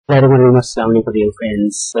Assalamualaikum dear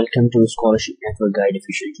friends. Welcome to Scholarship Network Guide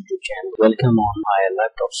official YouTube channel. Welcome on my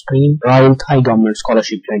laptop screen. Royal Thai Government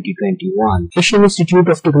Scholarship 2021. Asian Institute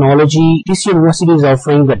of Technology. This university is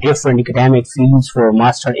offering the different academic fields for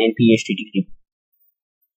master and PhD degree.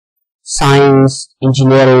 Science,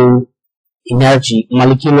 engineering, energy,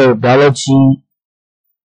 molecular biology,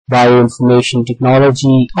 bioinformation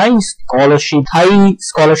technology. Thai scholarship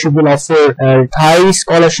will offer Thai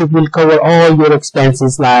scholarship will cover all your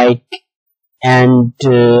expenses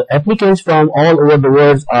applicants from all over the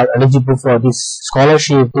world are eligible for this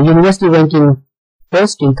scholarship. The university ranking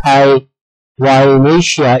first in Thai while in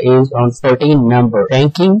Asia is on 14 number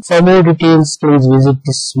ranking. For more details please visit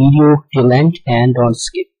this video till end and don't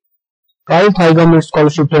skip. Royal Thai Government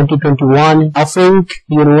Scholarship 2021 offering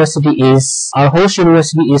our host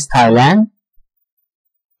university is Thailand.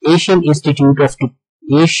 Asian Institute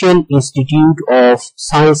of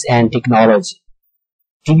Science and Technology.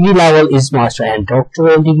 Degree level is master and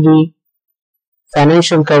doctoral degree.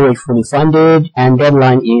 Financial coverage fully funded and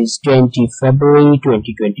deadline is 20 February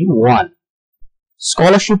 2021.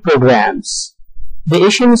 Scholarship programs. The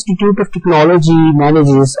Asian Institute of Technology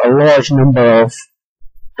manages a large number of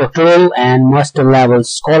doctoral and master level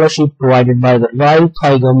scholarship provided by the Royal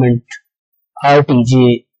Thai Government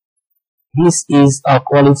RTJ. This is a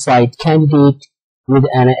qualified candidate with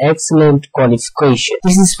an excellent qualification.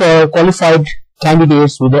 This is for qualified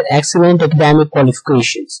candidates with excellent academic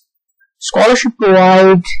qualifications. Scholarship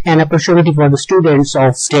provide an opportunity for the students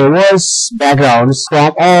of diverse backgrounds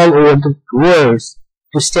from all over the world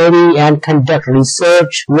to study and conduct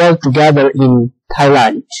research well together in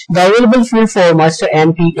Thailand. The available field for master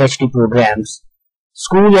and PhD programs: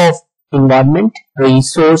 School of Environment,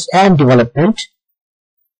 Resource and Development,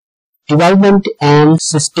 Development and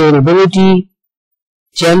Sustainability,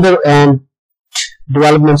 Gender and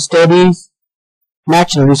Development Studies,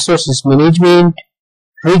 Natural Resources Management,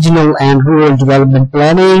 Regional and Rural Development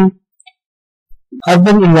Planning,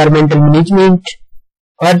 Urban Environmental Management,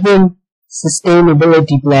 Urban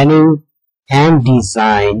Sustainability Planning and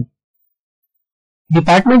Design.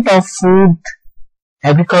 Department of Food,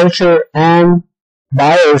 Agriculture and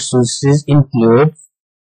Bioresources include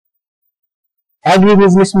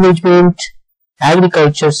Agribusiness Management,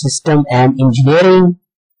 Agriculture System and Engineering,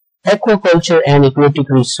 Aquaculture and Aquatic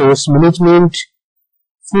Resource Management,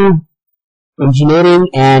 Food Engineering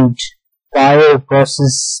and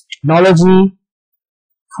Bioprocess Technology,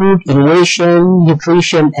 Food Innovation,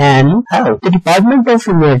 Nutrition and Health. The Department of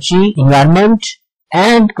Energy, Environment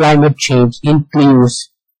and Climate Change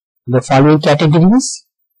includes the following categories: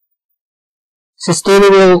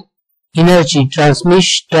 Sustainable Energy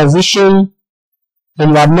Transition,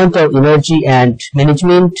 Environmental Energy and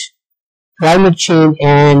Management, Climate Change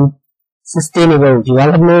and Sustainable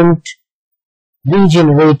Development,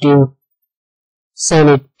 Regenerative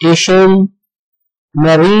Sanitation,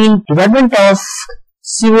 Marine. Department of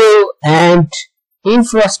Civil and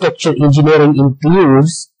Infrastructure Engineering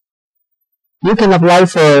includes you can apply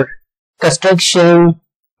for construction,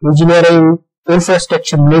 engineering,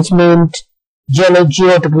 infrastructure management,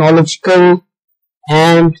 geotechnological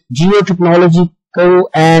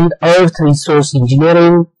and earth resource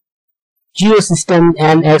engineering, geosystem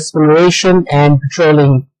and exploration and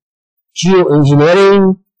petroleum,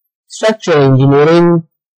 geoengineering, structural engineering,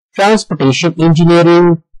 transportation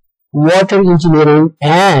engineering, water engineering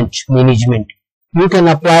and management. You can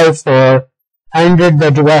apply for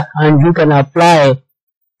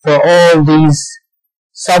all these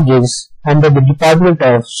subjects under the Department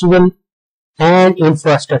of Civil and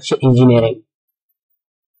Infrastructure Engineering.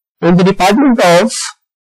 In the Department of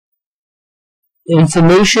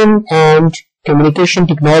Information and Communication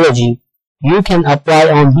Technology, you can apply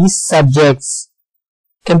on these subjects: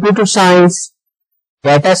 Computer Science,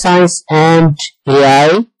 Data Science and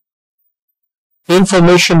AI,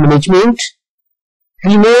 Information Management,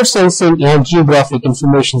 Remote Sensing and Geographic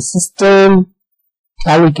Information System,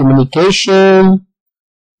 Telecommunication,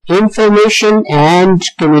 Information and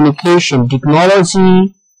Communication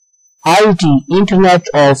Technology, IT, Internet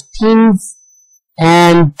of Things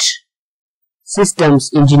and Systems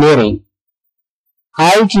Engineering,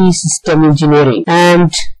 IT System Engineering.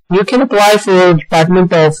 And you can apply for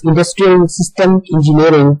Department of Industrial System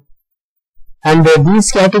Engineering under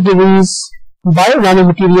these categories: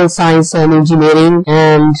 Bio-Nanomaterial Science and Engineering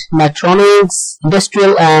and Electronics,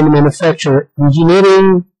 Industrial and Manufacturing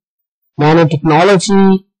Engineering,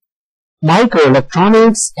 Nanotechnology,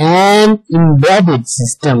 Microelectronics and Embedded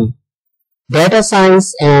System, Data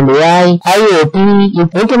Science and AI, IoT,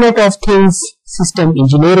 Internet of Things System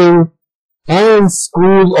Engineering, and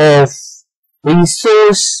School of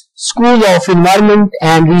Resource School of Environment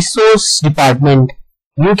and Resource Department.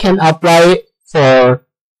 You can apply for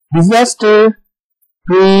disaster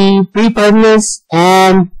preparedness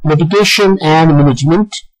and mitigation and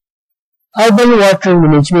management, urban water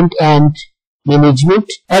management and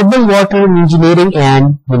urban water engineering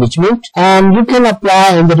and management, and you can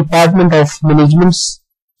apply in the Department of Management,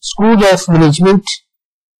 School of Management,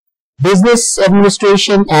 Business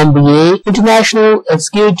Administration MBA, International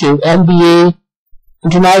Executive MBA,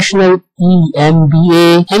 International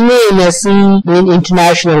EMBA, MA MSc in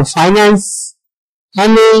International Finance,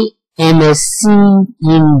 MA MSc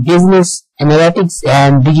in Business Analytics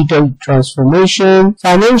and Digital Transformation,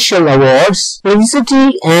 Financial Awards,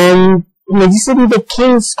 Eligibility and the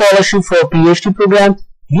King's Scholarship for PhD program.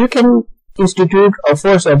 You can institute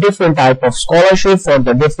offers a different type of scholarship for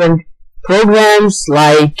the different programs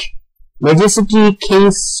like Eligibility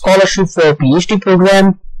King's Scholarship for PhD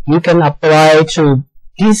program. You can apply to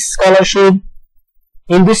this scholarship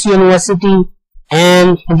in this university,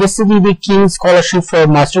 and Eligibility the King's Scholarship for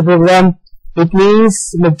Master program. It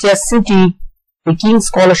means Eligibility the King's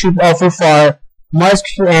Scholarship offer for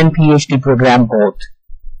Master and PhD program both,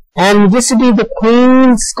 and Eligibility the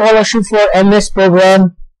Queen's Scholarship for MS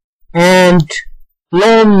program, and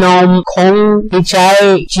Lom Nom Kong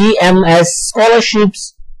HIGMS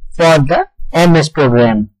scholarships for the MS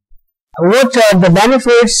program. What are the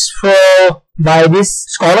benefits by this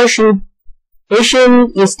scholarship?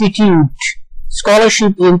 Asian Institute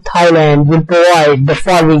Scholarship in Thailand will provide the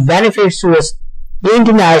following benefits to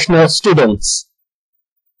international students.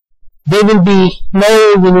 There will be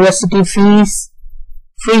no university fees,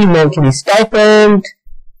 free monthly stipend,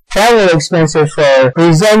 travel expenses for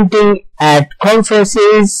presenting at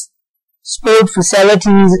conferences, sport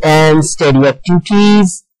facilities and study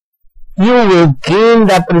activities. You will gain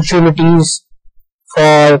the opportunities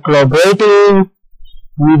for collaborating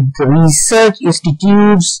with research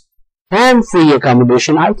institutes and free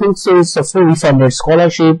accommodation. I think so. It's a fully funded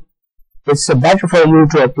scholarship. It's better for you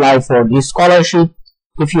to apply for this scholarship.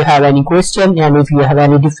 If you have any question and if you have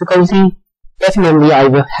any difficulty, definitely I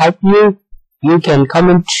will help you. You can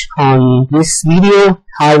comment on this video.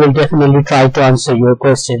 I will definitely try to answer your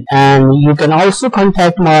question. And you can also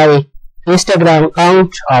contact my Instagram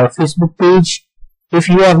account or Facebook page. If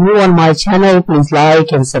you are new on my channel, please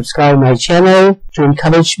like and subscribe my channel to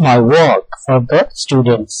encourage my work for the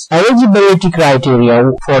students. Eligibility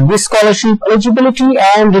criteria for this scholarship. Eligibility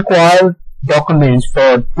and required documents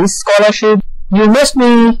for this scholarship. You must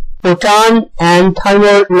be Bhutan and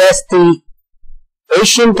Timor-Leste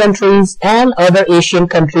Asian countries and other Asian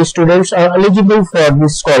country students are eligible for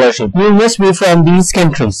this scholarship. You must be from these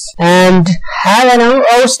countries and have an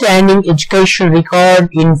outstanding education record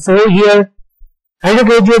in 4-year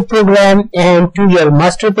undergraduate program and 2-year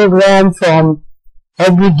master program from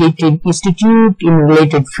accredited institute in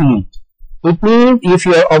related field. It means if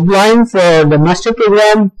you are applying for the master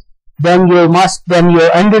program, then your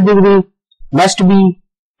underdegree must be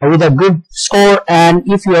with a good score, and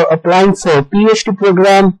if you are applying for PhD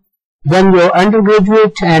program, then your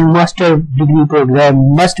undergraduate and master degree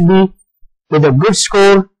program must be with a good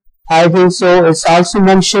score. I think so. It's also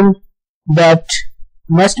mentioned that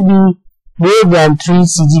must be more than 3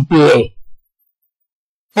 CGPA.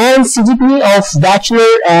 And CGPA of bachelor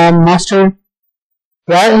and master,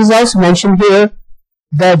 that is also mentioned here.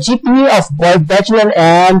 The GPA of both bachelor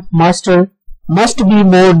and master must be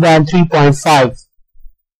more than 3.5.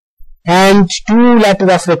 And 2 letters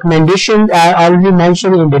of recommendation are already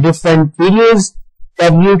mentioned in the different videos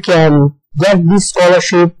that you can get this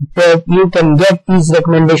scholarship, that you can get these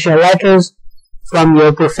recommendation letters from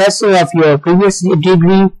your professor of your previous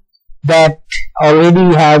degree that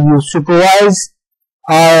already have you supervised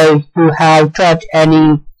or who have taught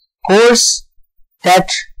any course, that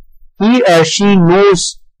he or she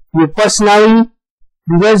knows you personally,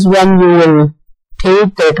 because when you will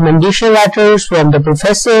take the recommendation letters from the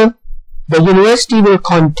professor, the university will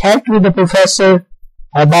contact with the professor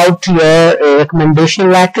about your recommendation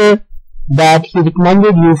letter that he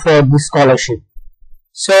recommended you for this scholarship.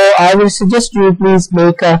 So I will suggest you please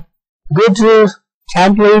make a good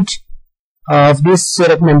template of this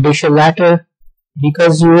recommendation letter,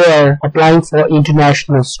 because you are applying for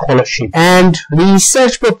international scholarship. And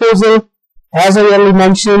research proposal, as I already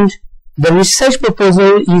mentioned, the research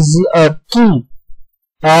proposal is a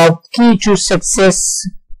key to success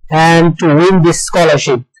and to win this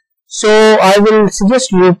scholarship. So I will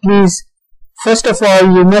suggest you please, first of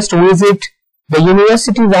all, you must visit the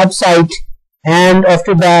university website, and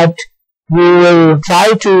after that you will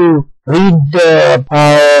try to read the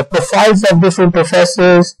profiles of different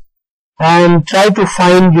professors and try to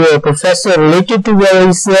find your professor related to your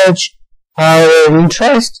research or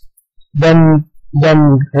interest. Then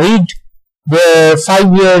read the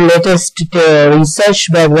 5-year latest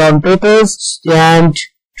research background papers and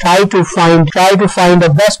try to find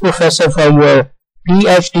the best professor for your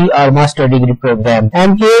PhD or master degree program.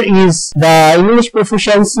 And here is the English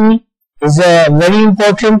proficiency is very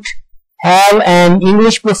important. Have an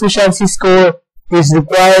English proficiency score is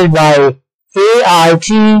required by AIT,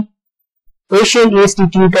 Asian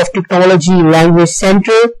Institute of Technology Language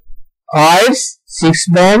Center, IELTS 6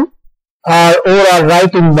 band or oral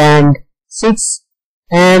writing band 6,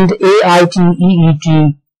 and AIT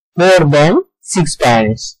EET more than 6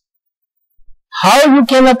 bands. How you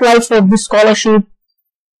can apply for this scholarship?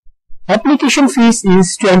 Application fees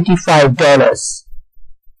is $25.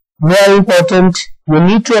 Very important. You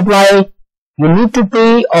need to apply. You need to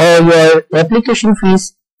pay your application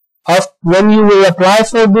fees. When you will apply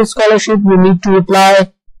for this scholarship, you need to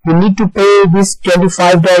apply. You need to pay this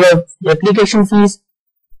 $25 application fees.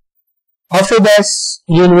 After that,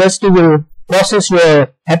 university will process your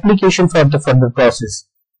application for the further process.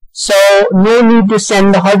 So no need to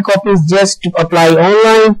send the hard copies, just to apply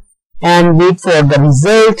online and wait for the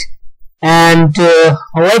result. And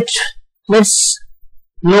let's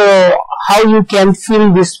know how you can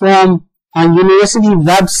fill this form on university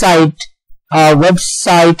website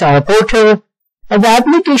or portal. And the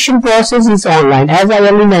application process is online, as I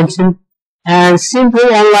already mentioned, and simple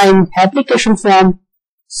online application form.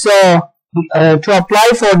 So to apply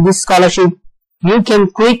for this scholarship, you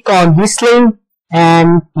can click on this link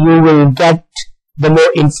and you will get the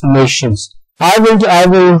more information. I will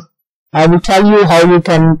tell you how you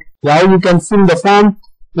can fill the form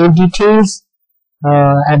in details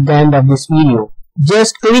at the end of this video.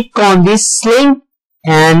 Just click on this link,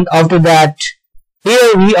 and after that,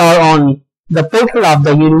 here we are on the portal of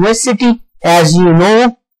the university, as you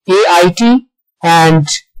know, AIT, and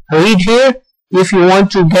read here. If you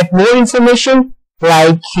want to get more information,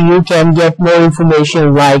 like you can get more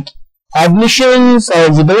information like admissions,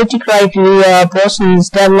 eligibility criteria, process,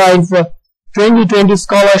 deadline for 2020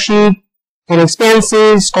 scholarship, and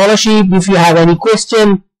expenses, scholarship. If you have any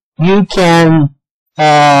question, you can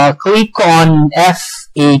click on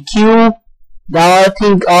FAQ. Now I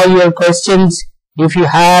think all your questions, if you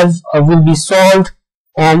have, will be solved.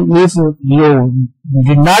 And if you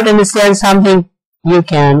did not understand something, you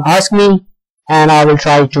can ask me and I will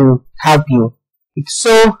try to help you.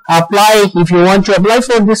 So apply. If you want to apply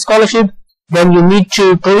for this scholarship, then you need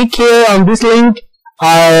to click here on this link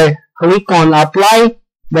or click on apply.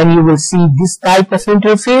 Then you will see this type of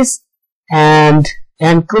interface and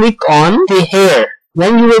click on the here.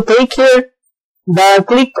 When you will click here,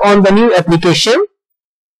 click on the new application,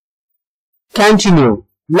 continue.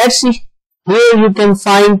 Let's see, here you can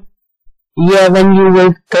find, when you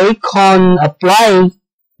will click on apply,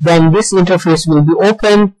 then this interface will be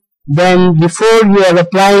open. Then before you are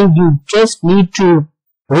applying, you just need to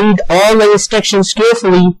read all the instructions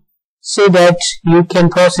carefully so that you can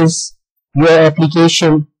process your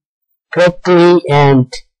application correctly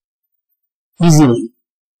and easily.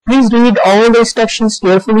 Please read all the instructions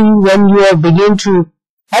carefully. When you are begin to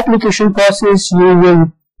application process, you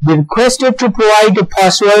will be requested to provide a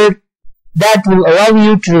password that will allow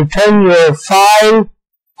you to return your file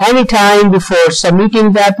anytime before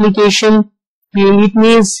submitting the application. It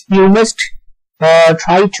means you must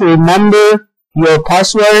try to remember your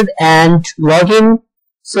password and log in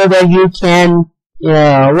so that you can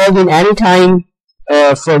log in anytime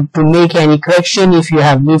to make any correction. If you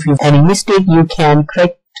have any mistake, you can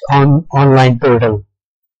correct on online portal.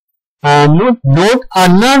 Note a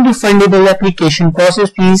non-refundable application process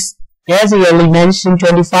fees, as I already mentioned,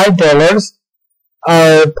 $25.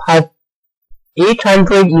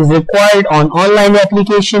 $800 is required on online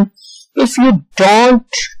application. If you don't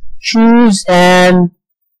choose an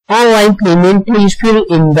online payment, please fill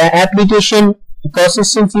in the application.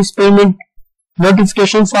 Processing fees payment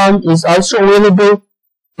notification form is also available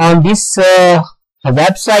on this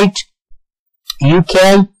website. You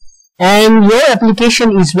can, and your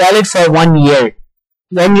application is valid for 1 year.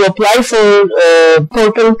 When you apply for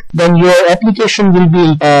portal, then your application will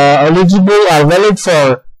be eligible or valid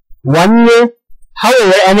for 1 year.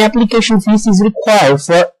 However, an application fees is required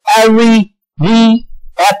for every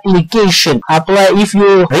re-application. If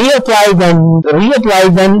you reapply,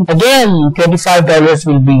 then again $25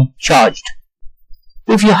 will be charged.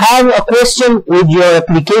 If you have a question with your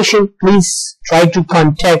application, please try to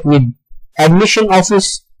contact with admission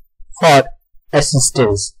office for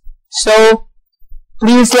assistance. So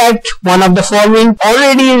please select one of the following: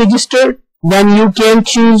 already registered then you can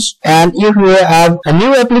choose, and if you have a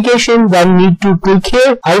new application, then need to click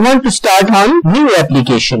here. I want to start on new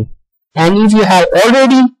application. And if you have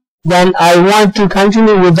already, then I want to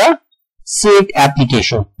continue with the saved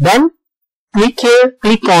application. Then click here,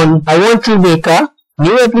 click on I want to make a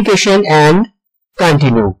new application and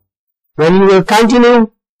continue. When you will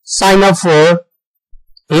continue, sign up for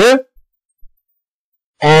here,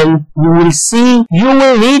 and you will see you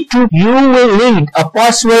will need a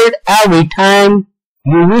password every time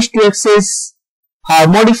you wish to access or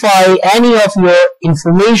modify any of your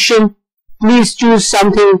information. Please choose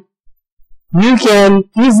something you can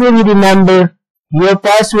easily remember. Your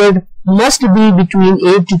password must be between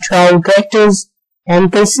 8 to 12 characters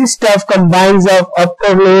and consist of combines of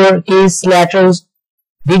upper lowercase letters,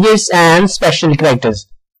 digits and special characters.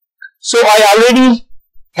 So I already,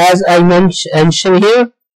 as I mentioned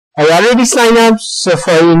here, I already signed up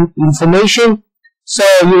for information. So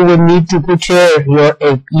you will need to put here your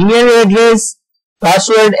email address,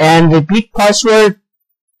 password and repeat password,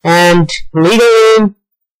 and legal name.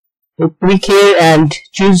 Click here and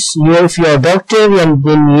choose if you are doctor, and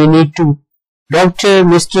then you need to doctor,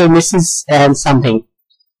 Mr., Mrs. and something.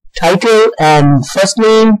 Title and first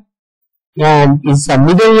name, and is a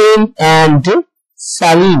middle name, and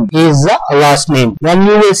Saleem is the last name. When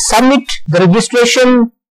you will submit, the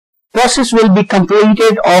registration process will be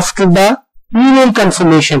completed after the email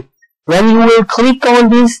confirmation. When you will click on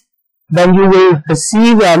this, then you will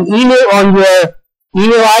receive an email on your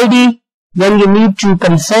email ID. Then you need to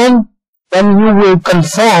confirm. When you will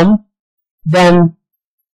confirm, then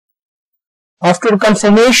after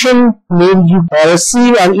confirmation, when you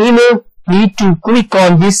receive an email, need to click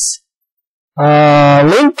on this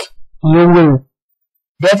link. You will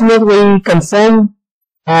definitely confirm,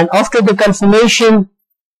 and after the confirmation,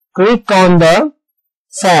 click on the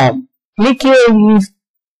form. Click here if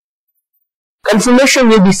confirmation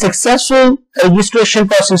will be successful, registration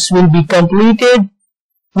process will be completed.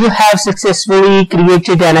 You have successfully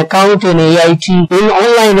created an account in AIT in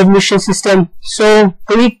online admission system. So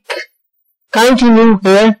click continue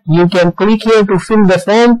here. You can click here to fill the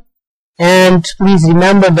form, and please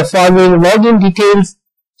remember the following login details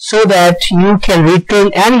so that you can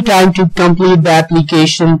return anytime to complete the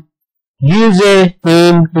application. User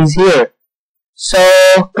name is here. So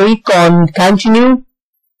click on continue,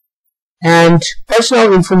 and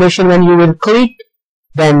personal information. When you will click,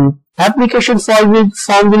 then application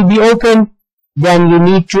form will be open. Then you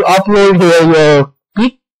need to upload here your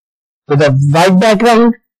pic with a white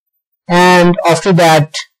background, and after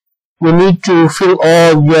that you need to fill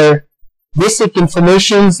all your basic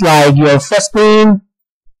informations like your first name,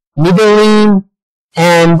 middle name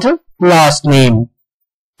and last name,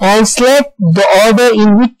 and select the order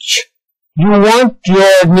in which you want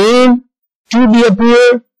your name to be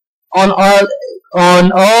appear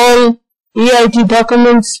on all AIT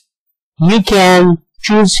documents. You can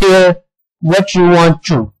choose here what you want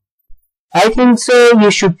to. I think so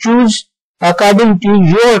you should choose according to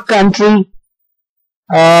your country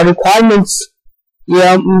requirements.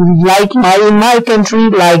 Yeah, like in my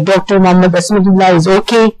country, like Dr. Muhammad Asmat is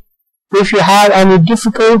okay. If you have any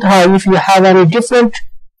difficult or if you have any different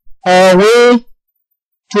way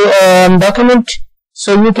to document,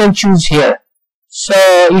 so you can choose here. So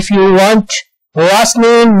if you want last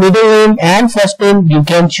name, middle name and first name, you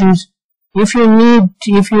can choose. If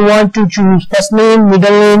you want to choose first name,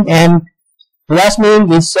 middle name and last name,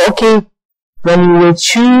 it's okay. When you will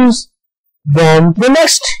choose, then the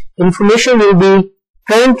next information will be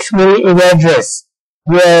current mailing address,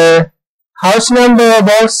 your house number,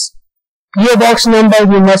 box, PO box number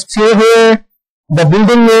you must fill here, the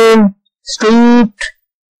building name, street,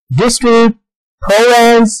 district,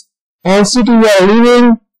 province and city you are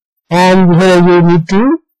living, and here you need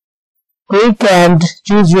to click and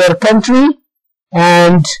choose your country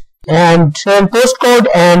and postcode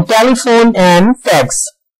and telephone and fax.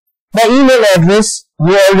 The email address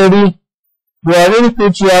you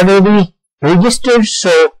already registered,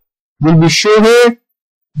 so will be shown here.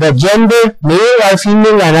 The gender, male or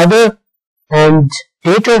female and other, and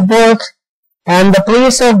date of birth and the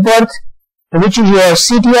place of birth, which is your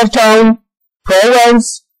city or town,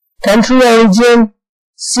 province, country origin,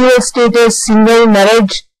 civil status, single,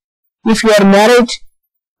 married. If you are married,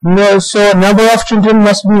 no, so number of children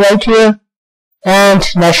must be right here,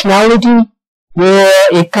 and nationality, you're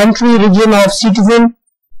a country, region of citizen,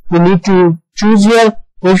 you need to choose here.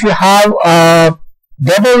 If you have a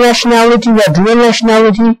double nationality or dual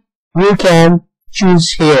nationality, you can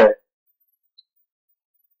choose here.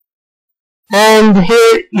 And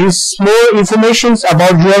here is more information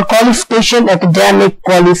about your qualification, academic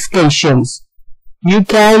qualifications. you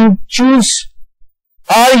can choose,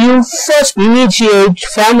 or you first initiate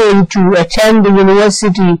family to attend the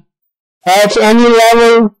university at any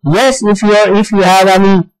level. Yes, if you have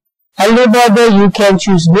any elder brother, you can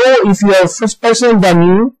choose no. If you are first person, then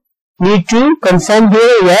you need to confirm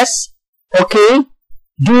here yes. Okay.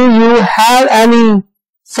 Do you have any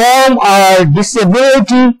form or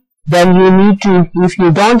disability? Then you need to, if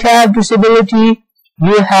you don't have disability,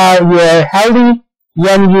 you are healthy,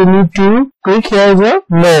 then you need to click here the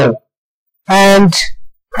no. And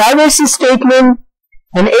privacy statement.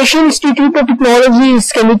 An Asian Institute of Technology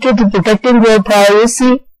is committed to protecting your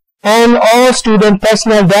privacy, and all student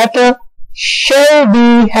personal data shall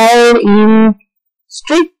be held in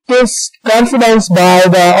strictest confidence by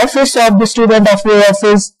the Office of the Student Affairs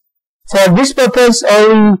Office. For this purpose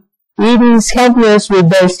only, it is compliance with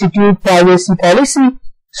the Institute privacy policy.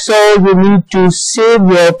 So you need to save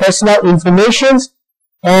your personal information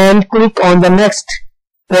and click on the next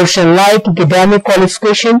portion like academic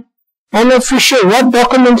qualification and official. What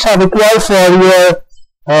documents are required for your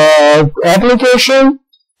application?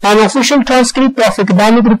 An official transcript of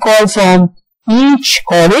academic record from each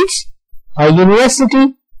college or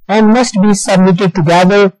university and must be submitted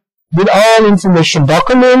together with all information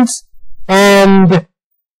documents, and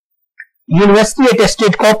university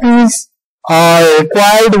attested copies are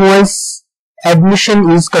required once admission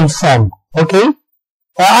is confirmed. Okay,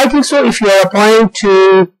 I think so. If you are applying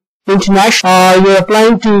to international,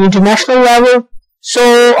 level,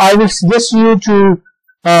 so I will suggest you to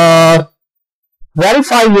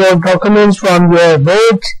verify your documents from your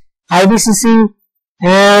both IBCC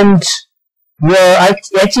and your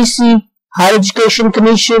HEC, Higher Education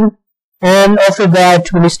Commission, and after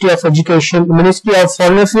that Ministry of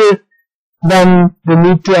Foreign Affairs. Then we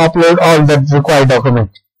need to upload all the required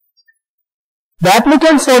documents. The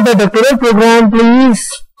applicant for the doctoral program, please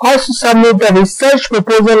also submit a research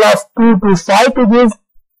proposal of 2 to 5 pages,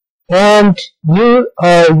 and you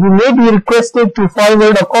may be requested to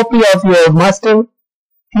forward a copy of your master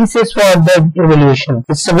thesis for the evaluation.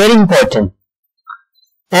 It's very important.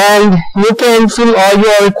 And you can fill all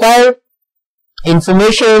your required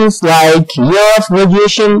informations like year of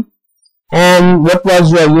graduation and what was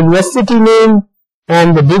your university name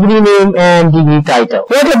and the degree name and degree title.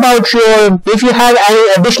 What about if you have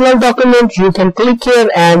any additional documents, you can click here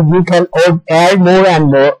and you can add more and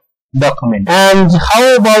more documents. And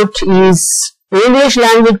how about is English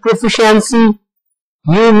language proficiency?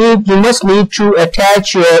 You must need to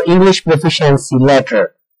attach your English proficiency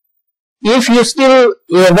letter. If you still,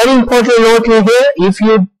 a very important note here, if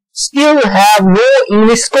you still have no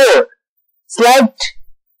English score, select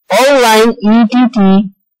online EET,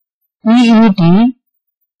 or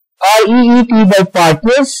EET by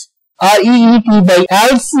partners, or EET by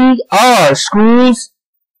LC or schools,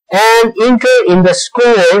 and enter in the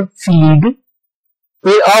score field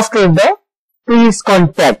after the please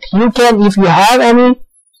contact. You can, if you have any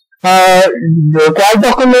required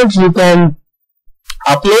documents, you can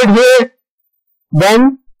upload here.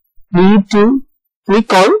 Then need to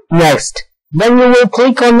click on next. Then you will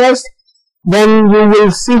click on next. Then you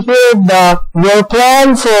will see here your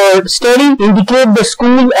plan for study. Indicate the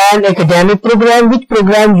school and academic program. Which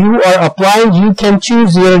program you are applying. You can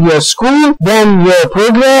choose here your school, then your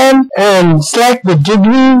program, and select the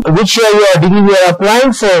degree. Which your degree you are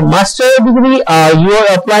applying for, master degree, or you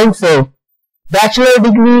are applying for bachelor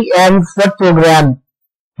degree, and what program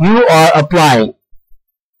you are applying.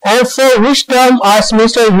 And for which term or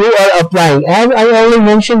semester you are applying. As I already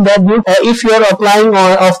mentioned that if you are applying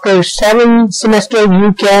after 7 semesters,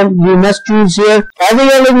 you must choose here. As I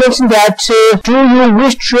already mentioned that do you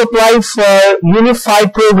wish to apply for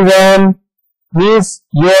unified program, means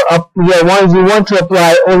you want to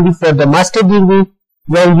apply only for the master degree,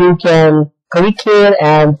 then you can click here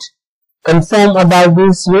and confirm about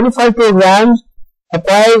this unified program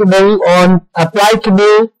applicable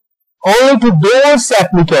only to those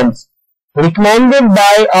applicants recommended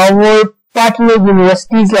by our partner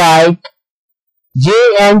universities like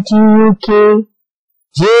JNTUK,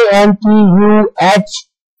 JNTUH,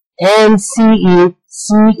 and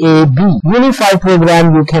CAB. Unified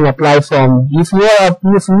program you can apply from. If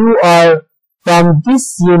you are from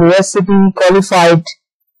this university qualified,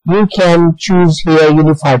 you can choose here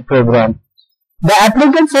unified program. The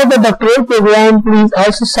applicant for the doctoral program, please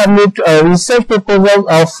also submit a research proposal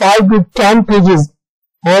of 5 to 10 pages,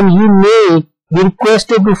 and you may be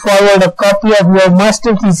requested to forward a copy of your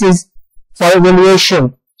master thesis for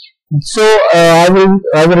evaluation. So I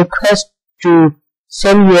will request to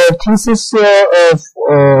send your thesis of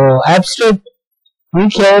abstract. You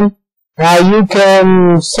can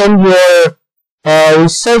send your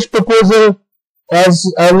research proposal as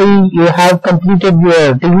early you have completed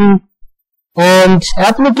your degree, and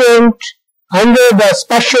applicant under the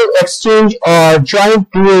special exchange or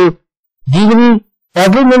joint dual degree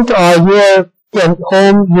agreement or your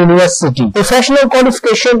home university. Professional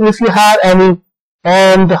qualification if you have any.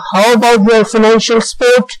 And how about your financial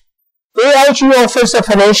support? AIT offers a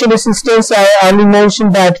financial assistance. I already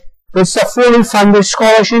mentioned that it's a fully funded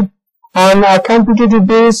scholarship on a competitive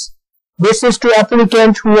basis to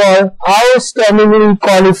applicants who are outstandingly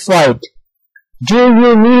qualified. Do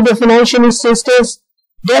you need a financial assistance?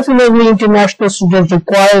 Definitely international students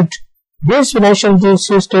required this financial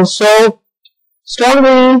assistance, so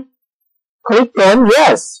strongly click on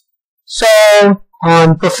yes. So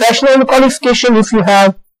on professional qualification if you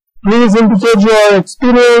have, please indicate your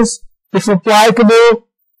experience if applicable,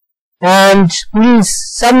 and please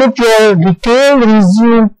submit your detailed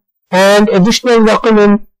resume and additional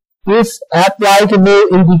document if applicable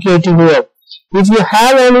indicated here. If you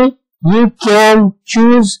have any, you can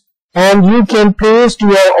choose and you can paste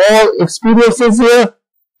your all experiences here.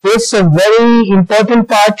 It's a very important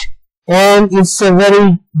part and it's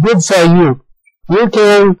very good for you. You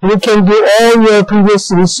can do all your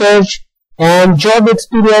previous research and job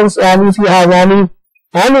experience, and if you have any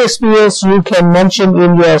experience you can mention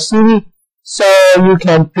in your CV, so you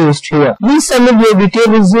can paste here. Please submit your detailed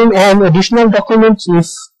resume and additional documents if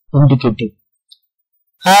indicated.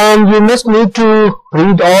 And you must need to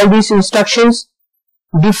read all these instructions.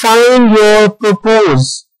 Define your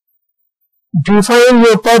purpose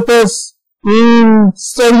in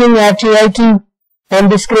studying at AIT, and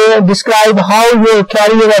describe how your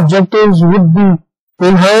career objectives would be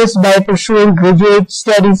enhanced by pursuing graduate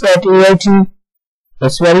studies at AIT.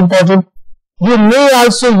 That's very important. You may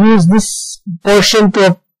also use this portion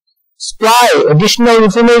to supply additional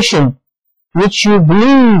information which you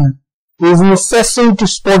believe is necessary to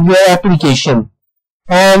support your application.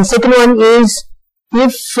 And second one is,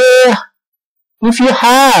 if you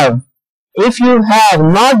have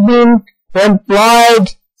not been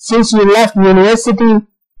employed since you left university,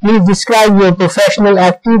 please describe your professional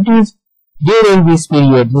activities during this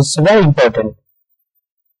period. This is very important.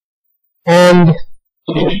 And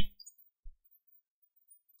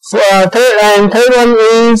third one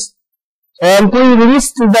is, please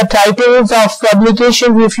list the titles of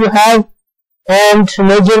publications if you have, and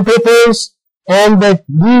major papers, and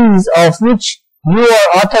these of which you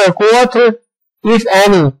are author, co-author, if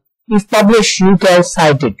any. If published, you can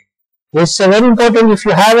cite it. It's very important. If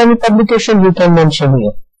you have any publication, you can mention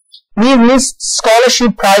here. Please list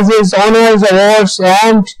scholarship prizes, honors, awards,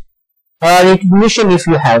 and recognition if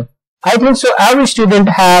you have. I think so every student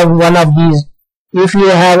have one of these. If you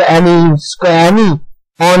have any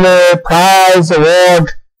honor, prize,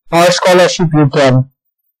 award, or scholarship, you can.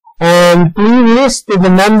 And please list the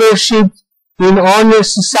membership in honor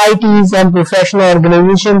societies and professional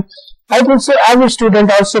organizations. I think so every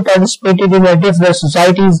student also participated in different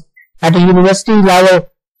societies at a university level,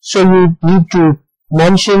 so you need to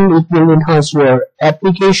mention. It will enhance your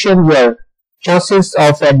application, your chances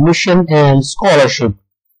of admission and scholarship.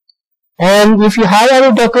 And if you have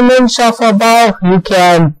any documents of above, you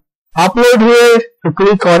can upload here. To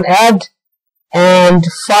click on add, and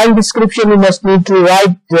file description, you must need to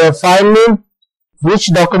write the file name,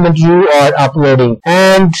 which document you are uploading,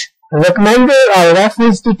 and recommender or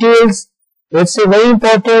reference details. It's very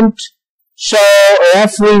important. So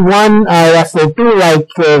referee 1 or referee 2, like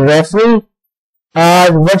referee,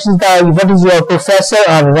 what is your professor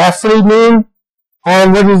or referee name,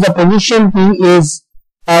 and what is the position? He is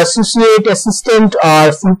associate, assistant,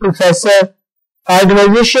 or full professor.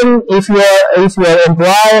 Organization, if you are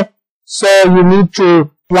employer, so you need to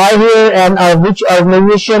apply here, and which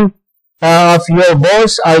organization of your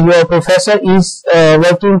boss or your professor is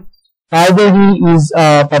working. Either he is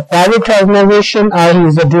a private organization or he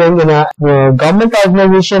is doing in a government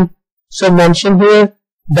organization. So mention here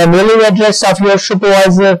the mailing address of your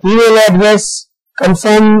supervisor, email address,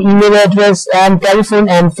 confirm email address, and telephone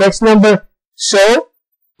and fax number. So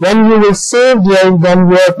when you will save there, then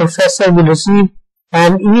your professor will receive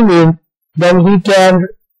an email. Then he can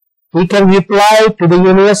reply to the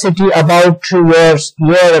university about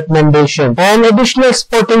your recommendation. And additional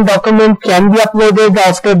supporting document can be uploaded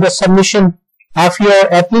after the submission of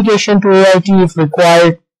your application to AIT if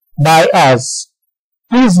required by us.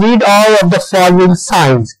 Please read all of the following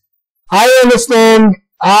signs. I understand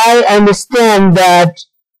that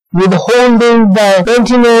withholding the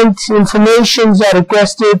pertinent information are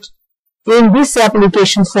requested in this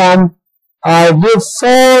application form. I give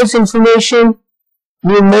false information.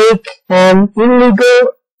 You make an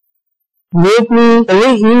illegal make me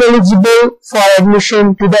ineligible for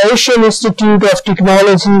admission to the Asian Institute of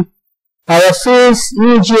Technology. I will face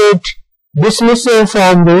immediate dismissal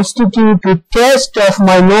from the institute to test of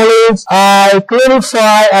my knowledge.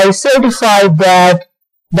 I certify that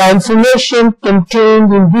the information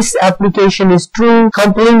contained in this application is true,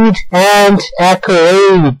 complete, and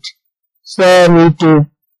accurate. So I need to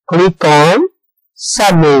click on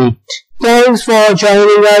submit. Thanks for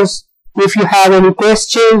joining us. If you have any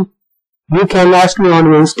question, you can ask me on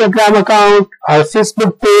my Instagram account or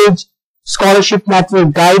Facebook page, Scholarship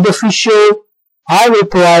Network Guide Official. I will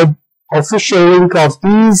provide official link of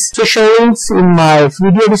these official links in my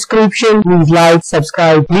video description. Please like,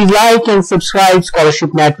 subscribe. Please like and subscribe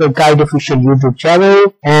Scholarship Network Guide Official YouTube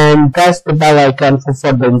channel and press the bell icon for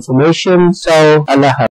further information. So, Allah Hafiz.